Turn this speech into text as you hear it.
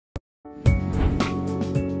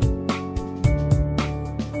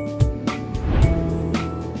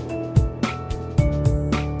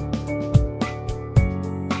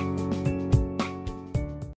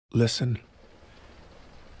Listen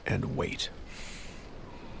and wait.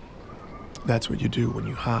 That's what you do when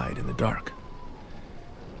you hide in the dark.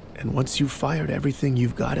 And once you've fired everything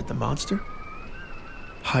you've got at the monster,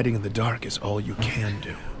 hiding in the dark is all you can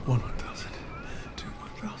do. 1,000,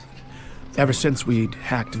 2,000. Ever since we'd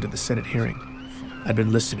hacked into the Senate hearing, I'd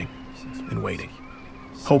been listening and waiting,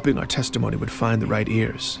 hoping our testimony would find the right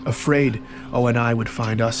ears, afraid O&I would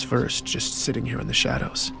find us first, just sitting here in the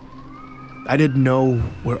shadows. I didn't know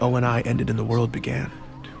where O&I ended and the world began.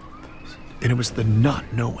 And it was the not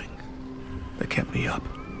knowing that kept me up.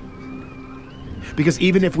 Because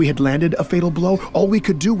even if we had landed a fatal blow, all we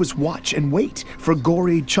could do was watch and wait for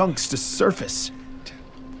gory chunks to surface.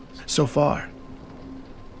 So far,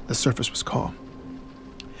 the surface was calm.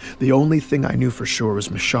 The only thing I knew for sure was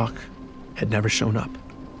Mashak had never shown up.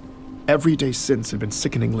 Every day since had been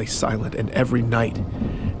sickeningly silent, and every night,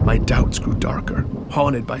 my doubts grew darker,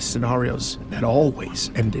 haunted by scenarios that always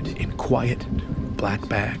ended in quiet, black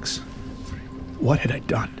bags. What had I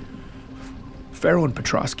done? Pharaoh and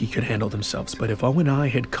Petrosky could handle themselves, but if O&I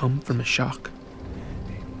had come from a shock,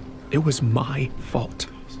 it was my fault.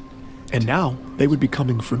 And now they would be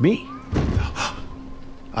coming for me.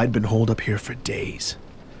 I'd been holed up here for days.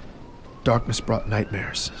 Darkness brought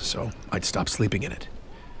nightmares, so I'd stopped sleeping in it.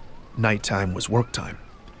 Nighttime was work time,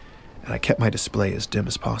 and I kept my display as dim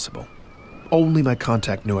as possible. Only my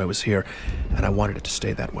contact knew I was here, and I wanted it to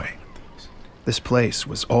stay that way. This place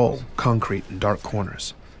was all concrete and dark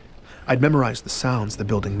corners. I'd memorized the sounds the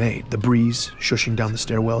building made, the breeze shushing down the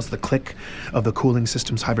stairwells, the click of the cooling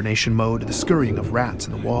system's hibernation mode, the scurrying of rats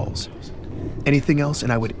in the walls. Anything else,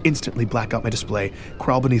 and I would instantly black out my display,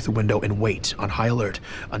 crawl beneath the window, and wait on high alert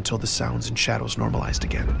until the sounds and shadows normalized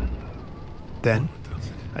again. Then,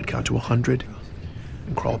 I'd count to 100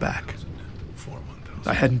 and crawl back.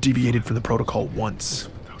 I hadn't deviated from the protocol once.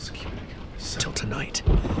 Till tonight.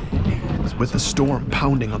 With the storm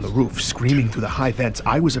pounding on the roof, screaming through the high vents,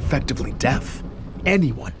 I was effectively deaf.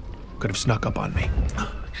 Anyone could have snuck up on me.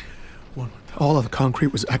 All of the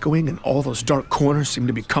concrete was echoing, and all those dark corners seemed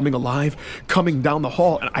to be coming alive, coming down the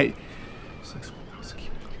hall, and I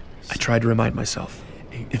tried to remind myself,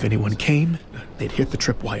 if anyone came, they'd hit the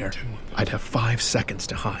tripwire. I'd have 5 seconds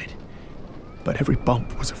to hide. But every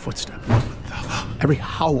bump was a footstep. Every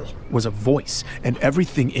howl was a voice, and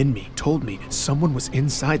everything in me told me someone was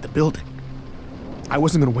inside the building. I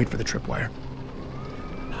wasn't going to wait for the tripwire.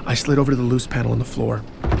 I slid over to the loose panel on the floor.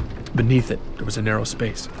 Beneath it, there was a narrow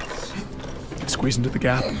space. I squeezed into the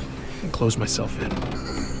gap and closed myself in.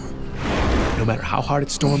 No matter how hard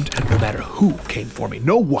it stormed, no matter who came for me,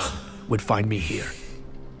 no one would find me here.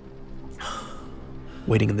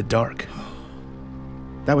 Waiting in the dark.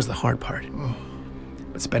 That was the hard part.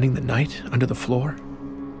 But spending the night under the floor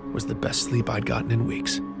was the best sleep I'd gotten in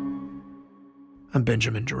weeks. I'm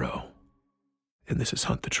Benjamin Giroux, and this is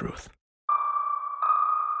Hunt the Truth.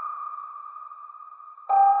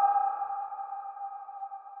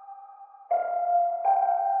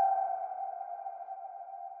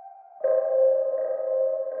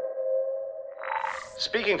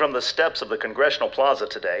 Speaking from the steps of the Congressional Plaza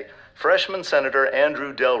today, freshman Senator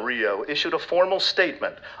Andrew Del Rio issued a formal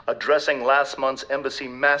statement addressing last month's embassy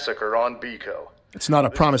massacre on Bico. It's not a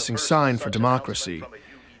promising sign for democracy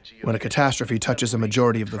when a catastrophe touches a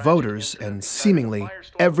majority of the voters, and seemingly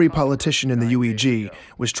every politician in the UEG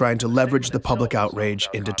was trying to leverage the public outrage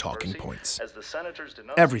into talking points.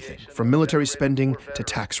 Everything from military spending to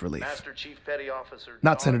tax relief.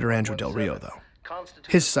 Not Senator Andrew Del Rio, though.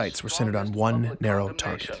 His sights were centered on one narrow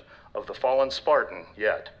target. Of the fallen Spartan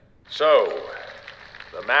yet. So,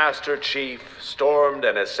 the Master Chief stormed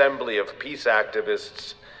an assembly of peace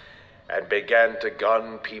activists and began to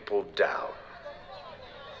gun people down.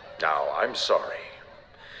 Now, I'm sorry,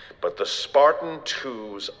 but the Spartan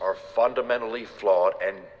 2s are fundamentally flawed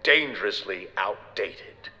and dangerously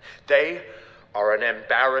outdated. They are an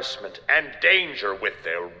embarrassment and danger with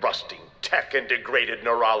their rusting tech and degraded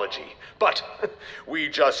neurology. But we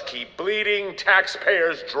just keep bleeding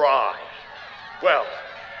taxpayers dry. Well,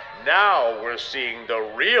 now we're seeing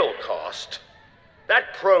the real cost.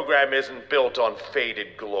 That program isn't built on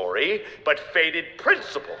faded glory, but faded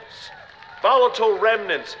principles. Volatile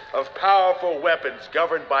remnants of powerful weapons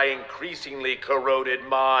governed by increasingly corroded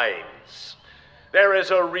minds. There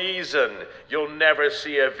is a reason you'll never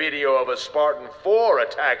see a video of a Spartan 4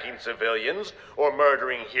 attacking civilians or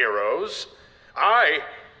murdering heroes. I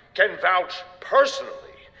can vouch personally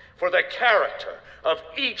for the character of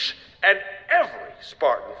each and every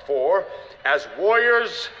Spartan 4 as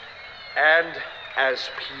warriors and as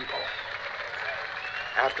people.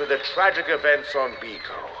 After the tragic events on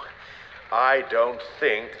Biko, I don't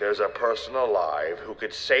think there's a person alive who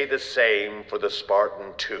could say the same for the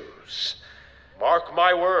Spartan 2s. Mark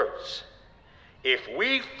my words, if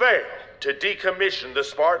we fail to decommission the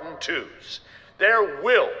Spartan 2s, there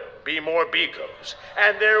will be more Bikos,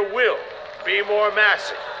 and there will be more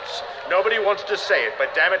massacres. Nobody wants to say it,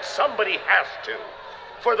 but damn it, somebody has to.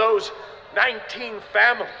 For those 19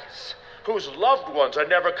 families whose loved ones are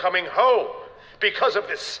never coming home because of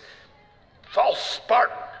this false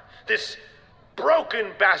Spartan, this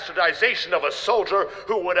broken bastardization of a soldier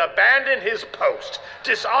who would abandon his post,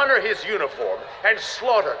 dishonor his uniform, and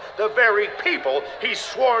slaughter the very people he's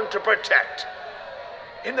sworn to protect.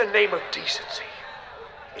 In the name of decency,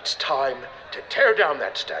 it's time to tear down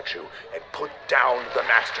that statue and put down the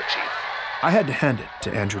Master Chief. I had to hand it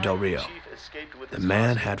to Andrew Del Rio. The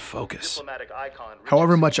man had focus.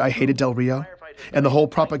 However much I hated Del Rio, and the whole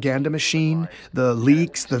propaganda machine, the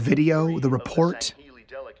leaks, the video, the report,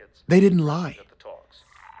 they didn't lie.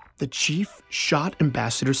 The chief shot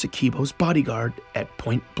Ambassador Sakibo's bodyguard at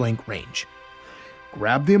point-blank range,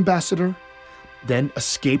 grabbed the ambassador, then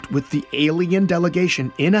escaped with the alien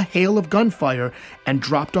delegation in a hail of gunfire and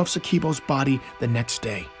dropped off Sakibo's body the next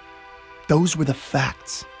day. Those were the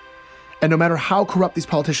facts. And no matter how corrupt these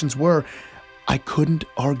politicians were, I couldn't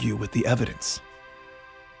argue with the evidence.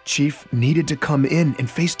 Chief needed to come in and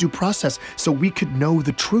face due process so we could know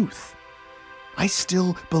the truth. I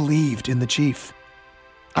still believed in the chief.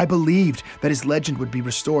 I believed that his legend would be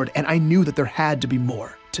restored, and I knew that there had to be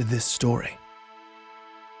more to this story.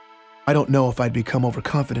 I don't know if I'd become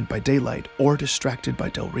overconfident by daylight or distracted by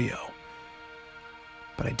Del Rio,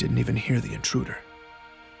 but I didn't even hear the intruder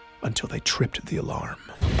until they tripped the alarm.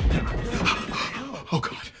 Oh,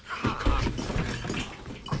 God. Oh, God.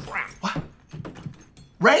 What?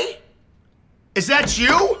 Ray? Is that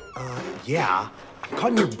you? Yeah. I'm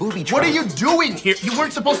caught in your booby trap. What are you doing here? You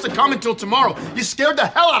weren't supposed to come until tomorrow. You scared the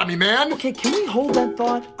hell out of me, man. Okay, can we hold that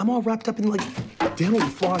thought? I'm all wrapped up in, like, dental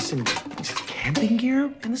floss and camping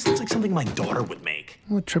gear, and this looks like something my daughter would make.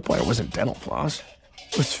 Well, tripwire wasn't dental floss.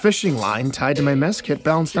 It was fishing line tied to my mess kit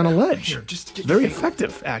balanced on a ledge. Here, just get Very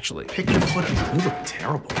effective, actually. Pick your foot up. You look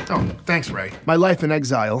terrible. Oh, thanks, Ray. My life in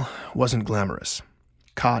exile wasn't glamorous.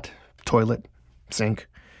 Cot, toilet, sink.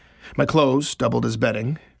 My clothes doubled as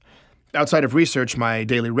bedding. Outside of research, my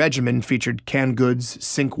daily regimen featured canned goods,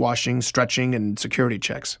 sink washing, stretching, and security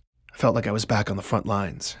checks. I felt like I was back on the front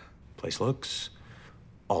lines. Place looks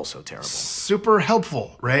also terrible. Super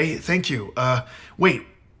helpful, Ray. Thank you. Wait.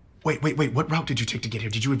 What route did you take to get here?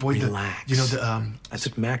 Did you avoid Relax. I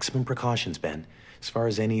took maximum precautions, Ben. As far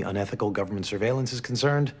as any unethical government surveillance is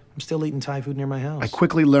concerned, I'm still eating Thai food near my house. I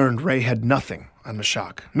quickly learned Ray had nothing on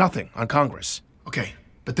Mashak, nothing on Congress. Okay,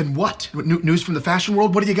 but then what? News from the fashion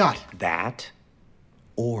world? What do you got? That,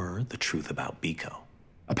 or the truth about Biko.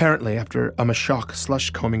 Apparently, after a Mashak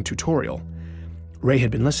slush combing tutorial, Ray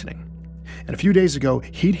had been listening. And a few days ago,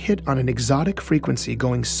 he'd hit on an exotic frequency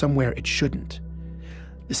going somewhere it shouldn't.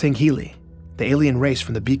 The Sanghili, the alien race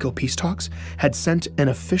from the Biko peace talks, had sent an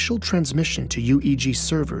official transmission to UEG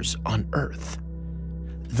servers on Earth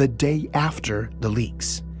the day after the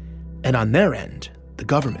leaks. And on their end, the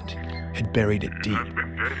government had buried it deep.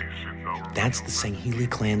 That's the Sanghili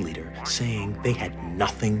clan leader saying they had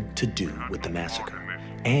nothing to do with the massacre.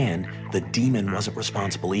 And the demon wasn't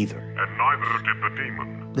responsible either. And neither did the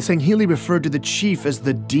demon. The Sanghili referred to the chief as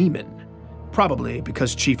the demon. Probably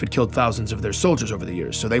because Chief had killed thousands of their soldiers over the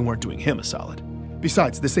years, so they weren't doing him a solid.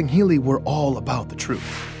 Besides, the Sanghili were all about the truth.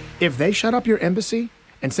 If they shut up your embassy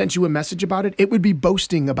and sent you a message about it, it would be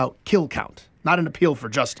boasting about kill count, not an appeal for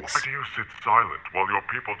justice. Why do you sit silent while your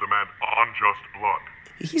people demand unjust blood?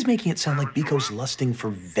 He's making it sound like Biko's lusting for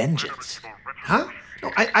vengeance. Huh?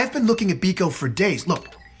 No, I've been looking at Biko for days. Look,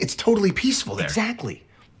 it's totally peaceful there. Exactly.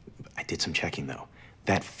 I did some checking, though.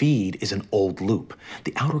 That feed is an old loop.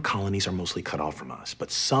 The outer colonies are mostly cut off from us, but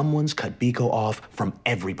someone's cut Biko off from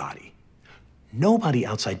everybody. Nobody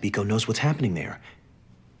outside Biko knows what's happening there,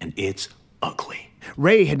 and it's ugly.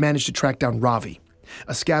 Ray had managed to track down Ravi,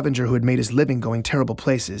 a scavenger who had made his living going terrible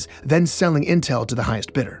places, then selling intel to the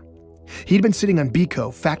highest bidder. He'd been sitting on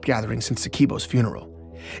Biko fact-gathering since Sakibo's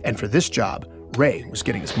funeral, and for this job, Ray was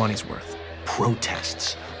getting his money's worth.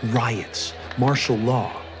 Protests, riots, martial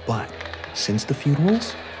law, but since the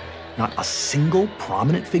funerals, not a single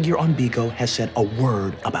prominent figure on Biko has said a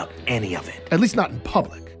word about any of it. At least not in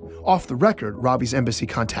public. Off the record, Ravi's embassy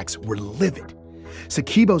contacts were livid.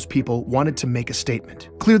 Sakibo's people wanted to make a statement,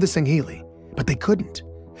 clear the Sanghili, but they couldn't.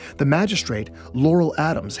 The magistrate, Laurel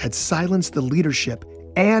Adams, had silenced the leadership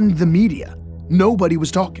and the media. Nobody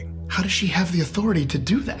was talking. How does she have the authority to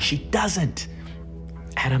do that? She doesn't.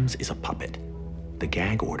 Adams is a puppet. The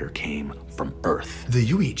gag order came from Earth. The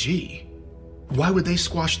UEG? Why would they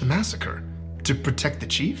squash the massacre? To protect the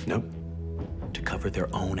chief? Nope. To cover their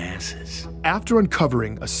own asses. After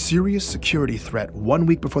uncovering a serious security threat 1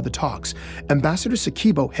 week before the talks, Ambassador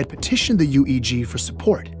Sakibo had petitioned the UEG for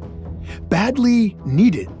support. Badly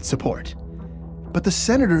needed support. But the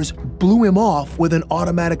senators blew him off with an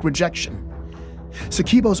automatic rejection.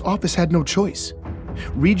 Sakibo's office had no choice.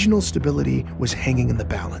 Regional stability was hanging in the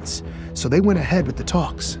balance, so they went ahead with the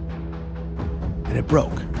talks. And it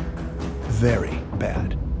broke. Very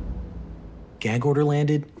bad. Gag order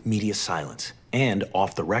landed, media silence. And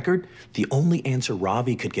off the record, the only answer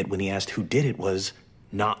Ravi could get when he asked who did it was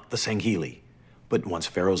not the Sangheili. But once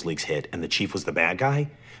Pharaoh's leaks hit and the chief was the bad guy,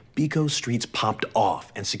 Biko's streets popped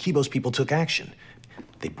off and Sakibo's people took action.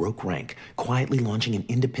 They broke rank, quietly launching an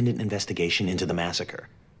independent investigation into the massacre.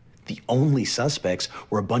 The only suspects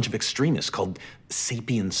were a bunch of extremists called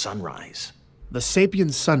Sapien Sunrise. The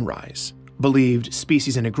Sapien Sunrise believed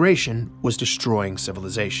species integration was destroying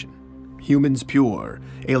civilization. Humans pure,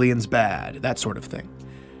 aliens bad, that sort of thing.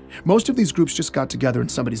 Most of these groups just got together in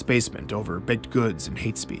somebody's basement over baked goods and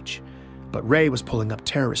hate speech. But Ray was pulling up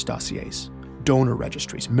terrorist dossiers, donor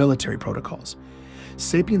registries, military protocols.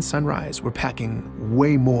 Sapien Sunrise were packing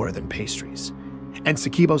way more than pastries. And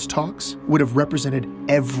Sakibo's talks would have represented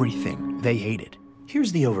everything they hated.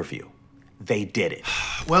 Here's the overview. They did it.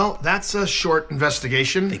 Well, that's a short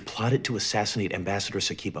investigation. They plotted to assassinate Ambassador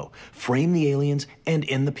Sakibo, frame the aliens, and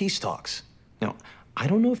end the peace talks. Now, I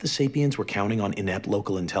don't know if the Sapiens were counting on inept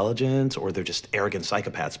local intelligence or they're just arrogant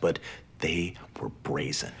psychopaths, but they were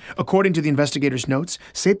brazen. According to the investigators' notes,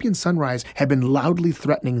 Sapien Sunrise had been loudly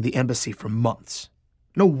threatening the embassy for months.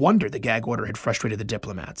 No wonder the gag order had frustrated the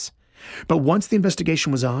diplomats. But once the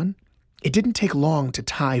investigation was on, it didn't take long to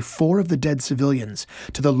tie 4 of the dead civilians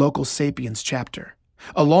to the local Sapiens chapter,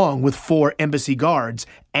 along with 4 embassy guards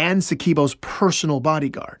and Sakibo's personal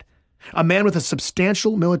bodyguard, a man with a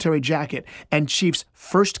substantial military jacket and Chief's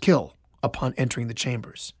first kill upon entering the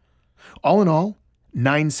chambers. All in all,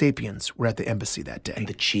 9 Sapiens were at the embassy that day. And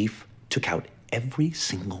the chief took out every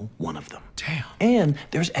single one of them. Damn. And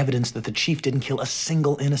there's evidence that the chief didn't kill a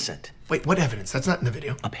single innocent. Wait, what evidence? That's not in the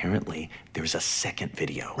video. Apparently, there's a second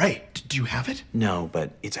video. Ray, do you have it? No,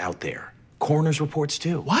 but it's out there. Coroner's reports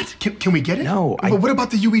too. What? Can we get it? No, But what about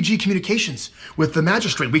the UEG communications with the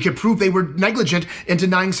magistrate? We could prove they were negligent in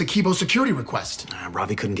denying Sakibo's security request.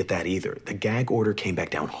 Ravi couldn't get that either. The gag order came back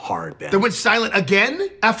down hard, Ben. They went silent again?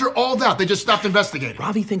 After all that, they just stopped investigating.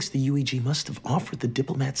 Ravi thinks the UEG must have offered the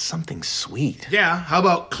diplomats something sweet. Yeah, how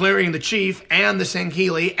about clearing the chief and the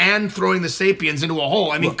Sangheili and throwing the Sapiens into a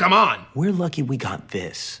hole? I mean, come on. We're lucky we got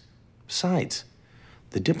this. Besides,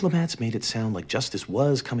 the diplomats made it sound like justice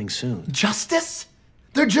was coming soon. Justice?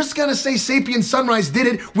 They're just gonna say Sapien Sunrise did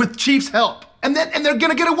it with Chief's help. And they're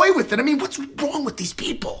gonna get away with it. I mean, what's wrong with these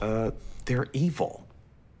people? They're evil.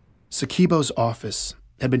 Sakibo's office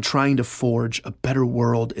had been trying to forge a better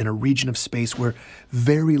world in a region of space where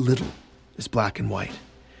very little is black and white.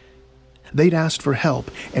 They'd asked for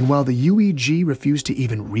help, and while the UEG refused to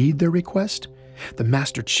even read their request, the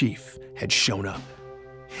Master Chief had shown up.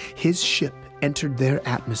 His ship entered their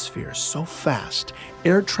atmosphere so fast,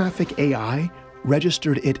 air traffic AI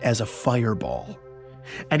registered it as a fireball.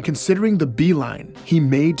 And considering the beeline he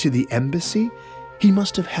made to the embassy, he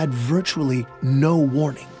must have had virtually no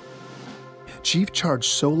warning. Chief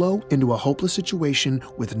charged solo into a hopeless situation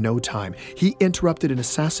with no time. He interrupted an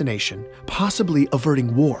assassination, possibly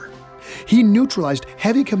averting war. He neutralized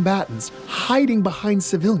heavy combatants hiding behind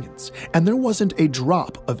civilians, and there wasn't a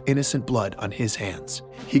drop of innocent blood on his hands.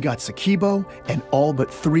 He got Sakibo and all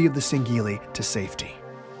but 3 of the Sangheili to safety.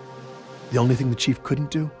 The only thing the chief couldn't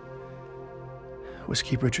do was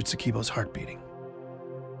keep Richard Sakibo's heart beating.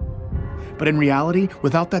 But in reality,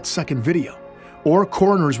 without that second video, or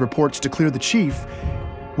coroner's reports to clear the chief,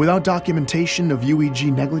 without documentation of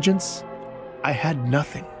UEG negligence, I had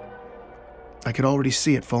nothing. I could already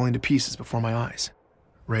see it falling to pieces before my eyes.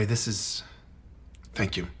 Ray,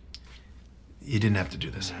 thank you. You didn't have to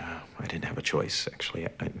do this. I didn't have a choice, actually.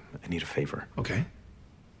 I need a favor. Okay.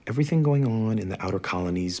 Everything going on in the outer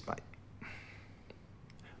colonies,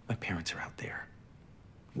 my parents are out there.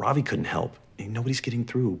 Ravi couldn't help. Nobody's getting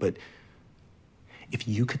through, but if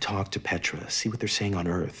you could talk to Petra, see what they're saying on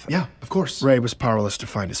Earth. Yeah, of course. Ray was powerless to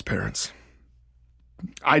find his parents.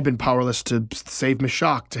 I'd been powerless to save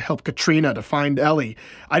Meshach, to help Katrina, to find Ellie.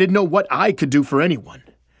 I didn't know what I could do for anyone.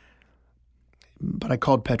 But I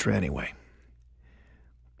called Petra anyway.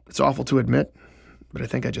 It's awful to admit, but I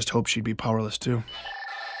think I just hoped she'd be powerless too.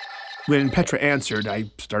 When Petra answered,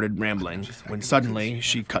 I started rambling, when suddenly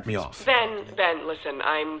she cut me off. Ben, listen,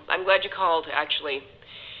 I'm glad you called, actually.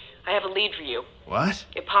 I have a lead for you. What?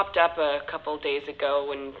 It popped up a couple days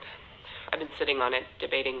ago, and I've been sitting on it,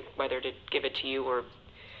 debating whether to give it to you or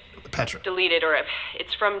Petra. delete it, or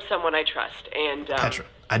it's from someone I trust, and Petra,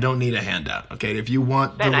 I don't need a handout, okay? If you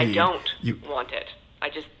want Ben, the lead... I don't want it.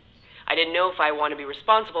 I didn't know if I want to be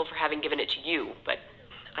responsible for having given it to you, but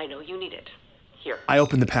I know you need it. Here. I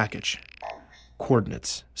opened the package.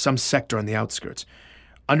 Coordinates. Some sector on the outskirts.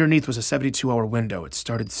 Underneath was a 72-hour window. It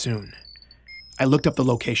started soon. I looked up the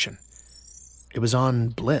location. It was on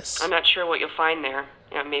Bliss. I'm not sure what you'll find there.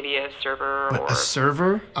 Maybe a server or... A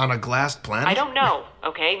server on a glassed planet? I don't know,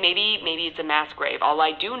 okay? Maybe it's a mass grave. All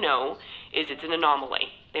I do know is it's an anomaly.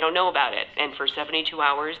 They don't know about it, and for 72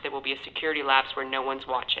 hours, there will be a security lapse where no one's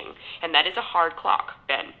watching. And that is a hard clock,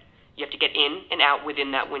 Ben. You have to get in and out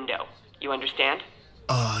within that window. You understand?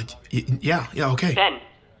 Yeah, okay. Ben,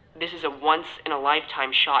 this is a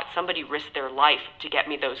once-in-a-lifetime shot. Somebody risked their life to get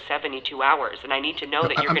me those 72 hours, and I need to know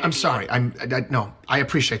that you're going to be... I'm sorry. No, I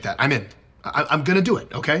appreciate that. I'm in. I'm going to do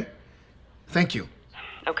it, okay? Thank you.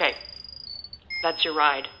 Okay. That's your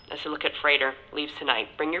ride. A silicate freighter. Leaves tonight.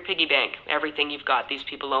 Bring your piggy bank. Everything you've got. These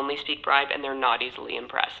people only speak bribe, and they're not easily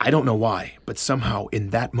impressed. I don't know why, but somehow in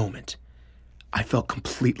that moment, I felt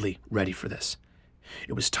completely ready for this.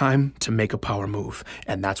 It was time to make a power move,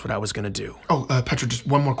 and that's what I was going to do. Oh, Petra, just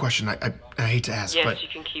one more question. I hate to ask, yes, but... you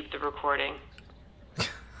can keep the recording.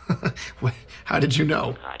 How did you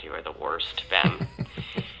know? God, you are the worst, Ben.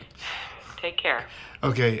 Take care.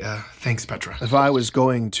 Okay, thanks, Petra. If I was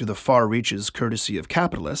going to the far reaches courtesy of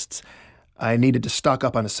capitalists, I needed to stock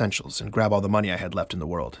up on essentials and grab all the money I had left in the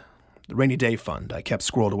world. The rainy day fund I kept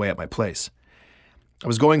squirreled away at my place. I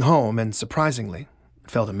was going home, and surprisingly, it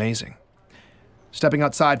felt amazing. Stepping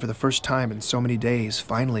outside for the first time in so many days,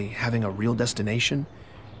 finally having a real destination,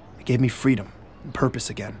 it gave me freedom and purpose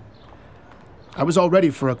again. I was all ready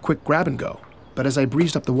for a quick grab and go, but as I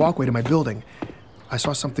breezed up the walkway to my building, I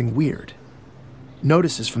saw something weird.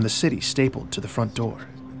 Notices from the city stapled to the front door.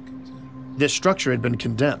 This structure had been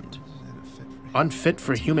condemned. Unfit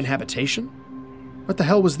for human habitation? What the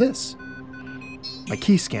hell was this? My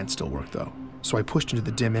key scan still worked, though, so I pushed into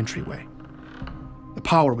the dim entryway. The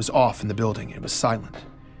power was off in the building. It was silent.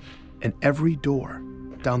 And every door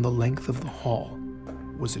down the length of the hall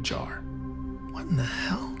was ajar. What in the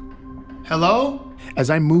hell? Hello? As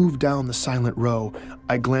I moved down the silent row,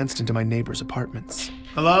 I glanced into my neighbor's apartments.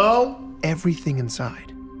 Hello? Everything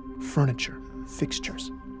inside. Furniture,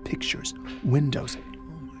 fixtures, pictures, windows.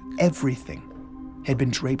 Everything had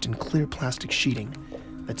been draped in clear plastic sheeting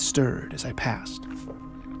that stirred as I passed.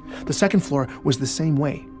 The second floor was the same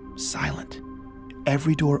way, silent.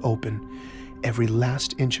 Every door open, every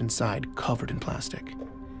last inch inside covered in plastic.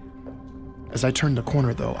 As I turned the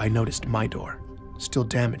corner, though, I noticed my door, still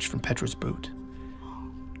damaged from Petra's boot,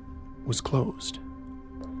 was closed.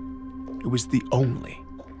 It was the only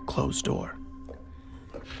closed door.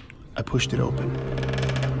 I pushed it open,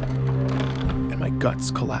 and my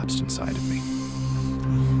guts collapsed inside of me.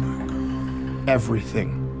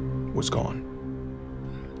 Everything was gone.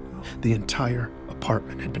 The entire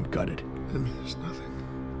apartment had been gutted. There's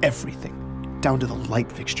nothing. Everything, down to the light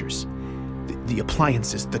fixtures, the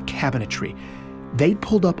appliances, the cabinetry. They'd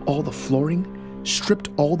pulled up all the flooring, stripped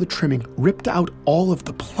all the trimming, ripped out all of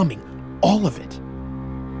the plumbing. All of it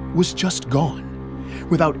was just gone,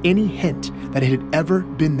 without any hint that it had ever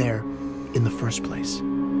been there in the first place.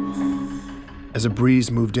 As a breeze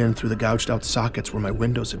moved in through the gouged out sockets where my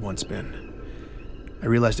windows had once been, I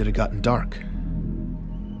realized it had gotten dark.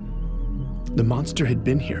 The monster had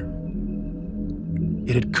been here.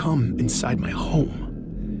 It had come inside my home.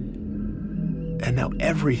 And now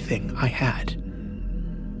everything I had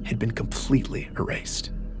been completely erased.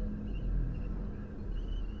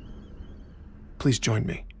 Please join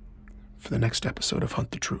me for the next episode of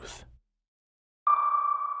Hunt the Truth.